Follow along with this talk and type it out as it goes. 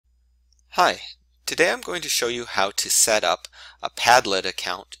Hi, today I'm going to show you how to set up a Padlet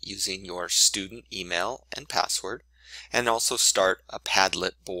account using your student email and password, and also start a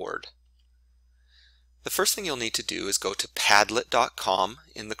Padlet board. The first thing you'll need to do is go to padlet.com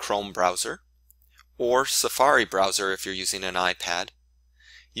in the Chrome browser, or Safari browser if you're using an iPad.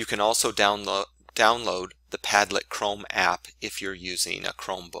 You can also download the Padlet Chrome app if you're using a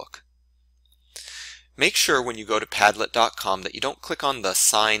Chromebook. Make sure when you go to padlet.com that you don't click on the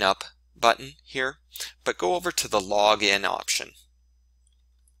sign up button here, but go over to the login option.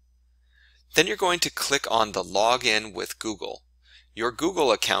 Then you're going to click on the login with Google. Your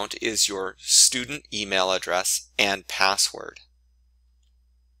Google account is your student email address and password.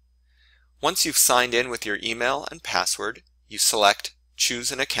 Once you've signed in with your email and password, you select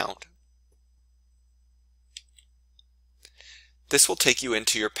Choose an Account. This will take you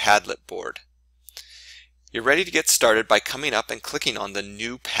into your Padlet board. You're ready to get started by coming up and clicking on the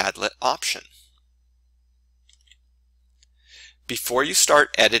New Padlet option. Before you start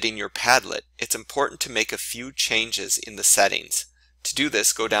editing your Padlet, it's important to make a few changes in the settings. To do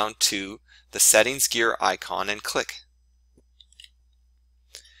this, go down to the Settings gear icon and click.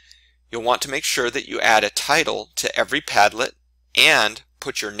 You'll want to make sure that you add a title to every Padlet and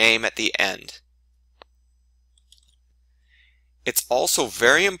put your name at the end. It's also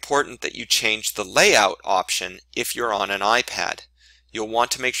very important that you change the layout option if you're on an iPad. You'll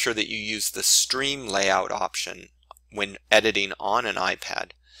want to make sure that you use the Stream Layout option when editing on an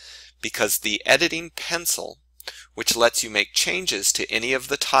iPad, because the editing pencil, which lets you make changes to any of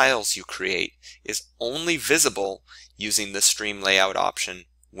the tiles you create, is only visible using the Stream Layout option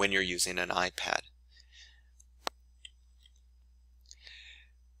when you're using an iPad.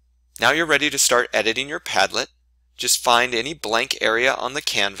 Now you're ready to start editing your Padlet. Just find any blank area on the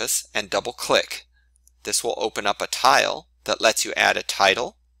canvas and double click. This will open up a tile that lets you add a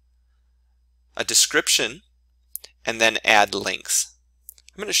title, a description, and then add links.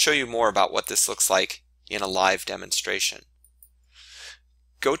 I'm going to show you more about what this looks like in a live demonstration.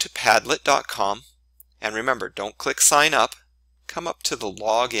 Go to padlet.com and remember, don't click sign up. Come up to the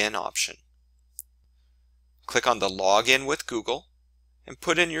login option. Click on the login with Google and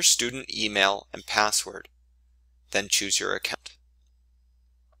put in your student email and password. Then choose your account.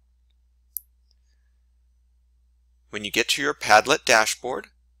 When you get to your Padlet dashboard,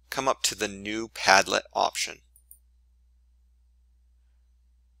 come up to the New Padlet option.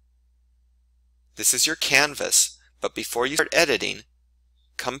 This is your canvas, but before you start editing,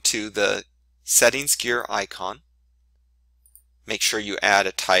 come to the Settings gear icon. Make sure you add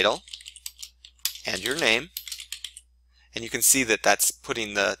a title and your name, and you can see that that's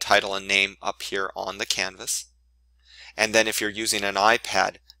putting the title and name up here on the canvas. And then if you're using an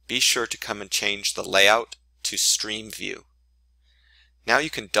iPad, be sure to come and change the layout to Stream View. Now you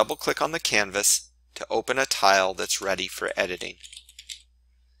can double click on the canvas to open a tile that's ready for editing.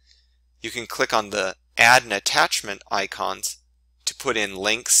 You can click on the Add an Attachment icons to put in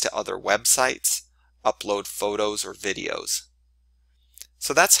links to other websites, upload photos or videos.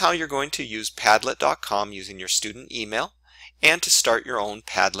 So that's how you're going to use Padlet.com using your student email and to start your own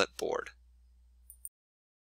Padlet board.